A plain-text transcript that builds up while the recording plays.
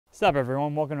What's up,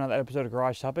 everyone? Welcome to another episode of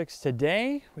Garage Topics.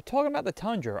 Today, we're talking about the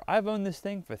Tundra. I've owned this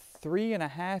thing for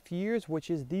 3.5 years, which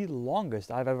is the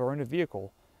longest I've ever owned a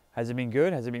vehicle. Has it been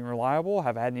good? Has it been reliable?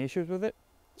 Have I had any issues with it?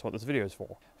 That's what this video is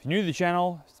for. If you're new to the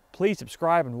channel, please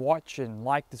subscribe and watch and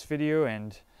like this video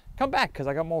and come back because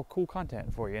I got more cool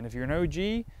content for you. And if you're an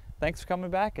OG, thanks for coming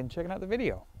back and checking out the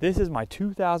video. This is my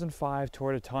 2005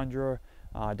 Toyota Tundra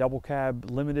Double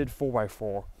Cab Limited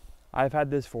 4x4. I've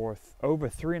had this for over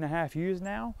 3.5 years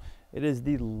now. It is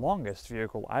the longest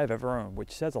vehicle I've ever owned,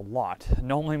 which says a lot.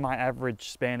 Normally my average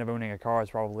span of owning a car is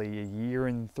probably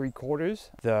 1.75 years.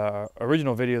 The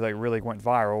original video that really went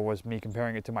viral was me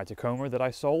comparing it to my Tacoma that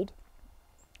I sold.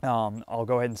 I'll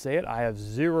go ahead and say it. I have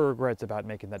zero regrets about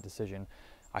making that decision.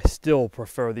 I still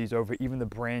prefer these over even the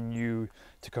brand new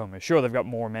Tacoma. Sure, they've got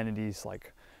more amenities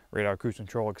like radar, cruise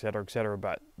control, etc.,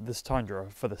 but this Tundra,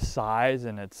 for the size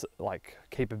and its like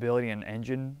capability and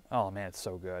engine, oh man, it's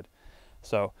so good.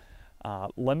 So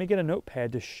let me get a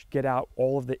notepad to get out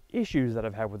all of the issues that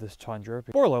I've had with this Tundra.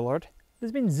 Spoiler alert,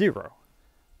 there's been zero.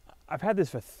 I've had this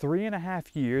for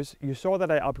 3.5 years. You saw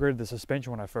that I upgraded the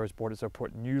suspension when I first bought it, so I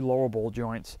put new lower ball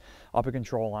joints, upper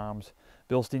control arms,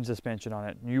 Bilstein suspension on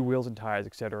it, new wheels and tires,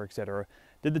 etc.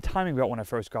 Did the timing belt when I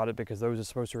first got it because those are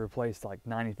supposed to replace like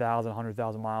 90,000,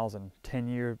 100,000 miles in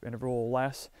 10-year interval or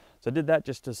less. So I did that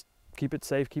just to keep it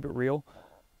safe, keep it real.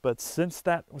 But since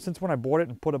when I bought it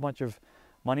and put a bunch of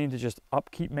money into just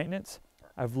upkeep maintenance,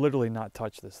 I've literally not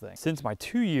touched this thing. Since my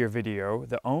 2-year video,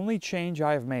 the only change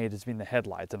I have made has been the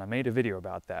headlights, and I made a video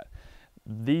about that.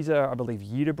 These are, I believe,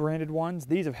 Yeeta branded ones.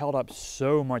 These have held up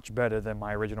so much better than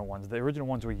my original ones. The original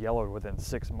ones were yellowed within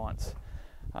 6 months.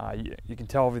 You can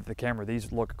tell with the camera,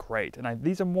 these look great. And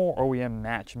these are more OEM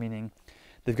match, meaning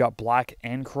they've got black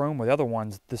and chrome. With the other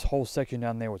ones, this whole section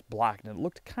down there was black, and it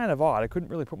looked kind of odd. I couldn't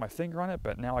really put my finger on it,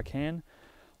 but now I can.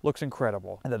 Looks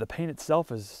incredible. And the paint itself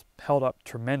has held up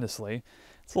tremendously.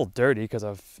 It's a little dirty because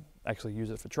I've actually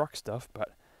used it for truck stuff, but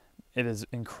it is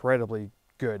incredibly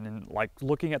good. And like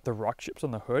looking at the rock chips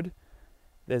on the hood,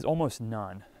 there's almost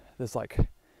none. There's like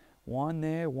one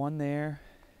there.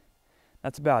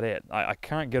 That's about it. I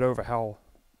can't get over how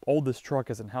old this truck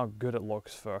is and how good it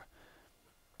looks for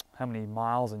how many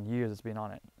miles and years it's been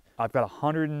on it. I've got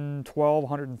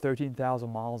 113,000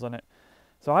 miles on it.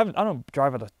 So I don't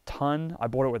drive it a ton. I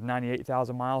bought it with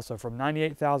 98,000 miles. So from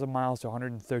 98,000 miles to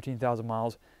 113,000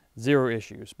 miles, zero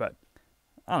issues. But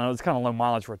I don't know, it's kind of low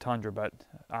mileage for a Tundra, but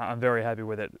I'm very happy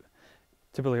with it.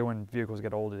 Typically when vehicles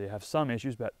get older, they have some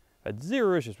issues, but I had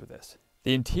zero issues with this.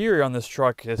 The interior on this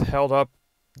truck has held up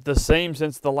the same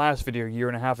since the last video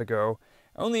 1.5 years ago.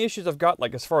 Only issues I've got,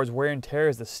 like as far as wear and tear,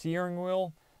 is the steering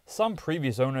wheel. Some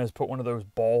previous owners put one of those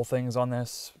ball things on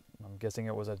this. I'm guessing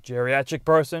it was a geriatric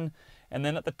person. And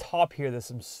then at the top here, there's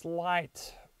some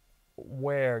slight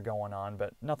wear going on,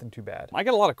 but nothing too bad. I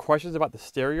get a lot of questions about the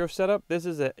stereo setup. This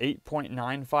is an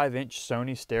 8.95-inch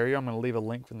Sony stereo. I'm going to leave a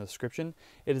link in the description.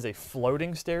 It is a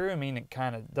floating stereo, meaning it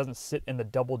kind of doesn't sit in the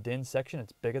double din section.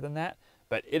 It's bigger than that,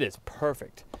 but it is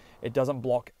perfect. It doesn't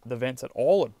block the vents at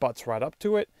all. It butts right up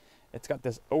to it. It's got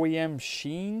this OEM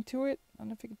sheen to it. I don't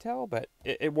know if you can tell, but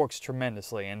it works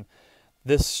tremendously. And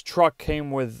this truck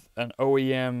came with an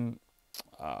OEM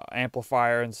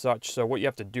amplifier and such, so what you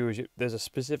have to do is there's a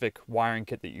specific wiring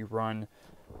kit that you run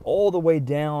all the way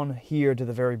down here to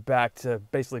the very back to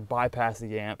basically bypass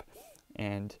the amp,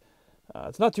 and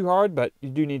it's not too hard, but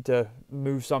you do need to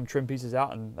move some trim pieces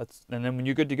out, and then when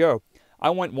you're good to go.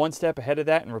 I went one step ahead of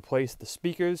that and replaced the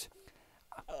speakers.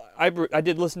 I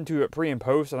did listen to it pre and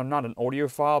post, and I'm not an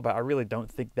audiophile, but I really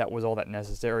don't think that was all that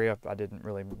necessary. I didn't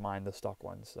really mind the stock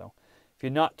ones, so if you're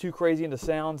not too crazy into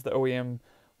sounds, the OEM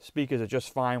speakers are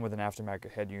just fine with an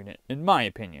aftermarket head unit, in my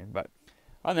opinion. But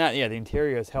other than that, yeah, the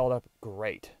interior has held up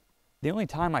great. The only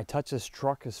time I touch this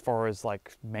truck as far as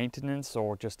like maintenance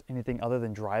or just anything other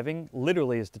than driving,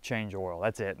 literally is to change oil.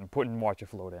 That's it, and putting washer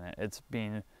fluid in it. It's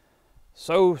been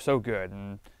so good,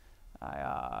 and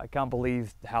I can't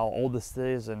believe how old this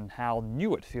is and how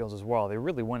new it feels as well. They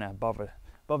really went above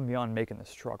and beyond making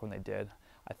this truck when they did.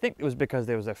 I think it was because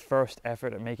there was their first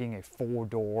effort at making a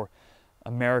 4-door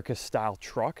America-style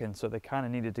truck, and so they kind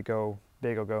of needed to go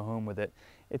big or go home with it.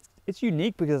 It's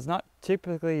unique because it's not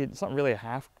really a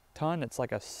half ton. It's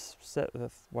like a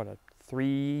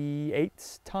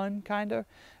 3/8 ton kind of.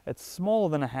 It's smaller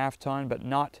than a half ton, but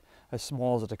not as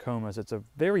small as a Tacoma's. It's a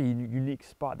very unique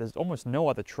spot. There's almost no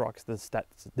other trucks that's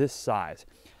this size.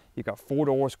 You've got 4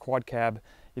 doors, quad cab.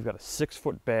 You've got a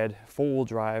 6-foot bed, 4-wheel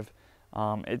drive.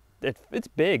 It's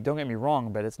big, don't get me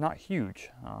wrong, but it's not huge.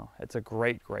 It's a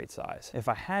great size. If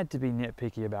I had to be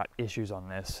nitpicky about issues on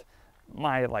this,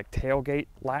 My like tailgate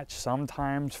latch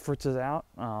sometimes fritzes out,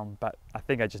 but I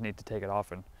think I just need to take it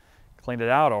off and clean it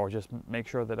out, or just make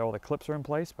sure that all the clips are in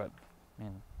place. But I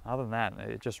mean, other than that,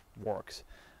 it just works.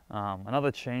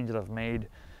 Another change that I've made,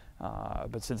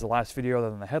 but since the last video, other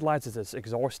than the headlights, is this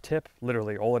exhaust tip.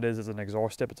 Literally all it is an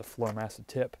exhaust tip. It's a Flowmaster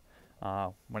tip.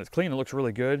 When it's clean, it looks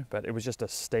really good, but it was just a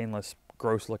stainless,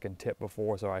 gross looking tip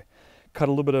before, so I cut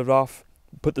a little bit of it off,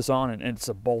 put this on, and it's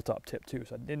a bolt up tip too,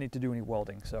 so I didn't need to do any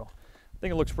welding. So I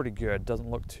think it looks pretty good. Doesn't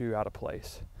look too out of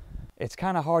place. It's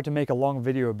kind of hard to make a long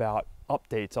video about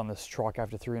updates on this truck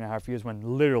after 3.5 years when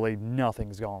literally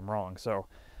nothing's gone wrong. So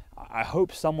I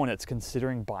hope someone that's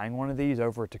considering buying one of these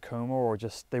over a Tacoma, or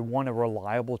just they want a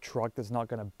reliable truck that's not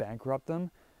going to bankrupt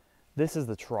them, this is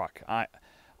the truck.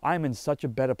 I'm in such a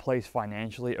better place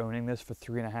financially owning this for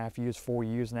 3.5 years, 4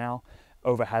 years now,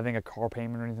 over having a car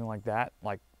payment or anything like that.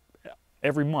 Like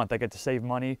every month I get to save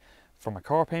money from a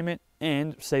car payment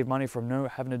and save money from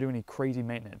having to do any crazy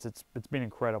maintenance. It's been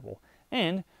incredible.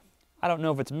 And I don't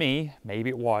know if it's me, maybe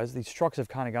it was, these trucks have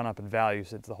kind of gone up in value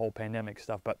since the whole pandemic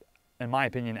stuff, but in my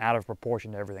opinion, out of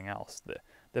proportion to everything else.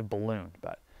 They've ballooned.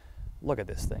 But look at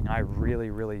this thing. I really,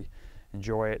 really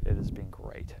enjoy it. It has been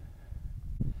great.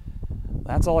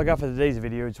 That's all I got for today's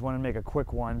video. Just wanted to make a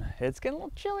quick one. It's getting a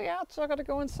little chilly out, so I got to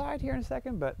go inside here in a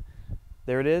second, but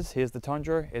there it is. Here's the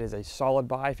Tundra. It is a solid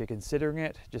buy. If you're considering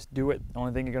it, just do it. The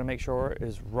only thing you're going to make sure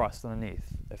is rust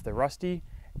underneath. If they're rusty,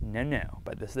 no.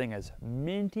 But this thing is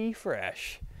minty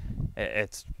fresh.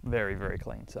 It's very, very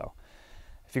clean. So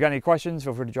if you got any questions,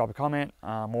 feel free to drop a comment.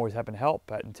 I'm always happy to help.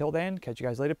 But until then, catch you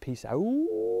guys later. Peace out.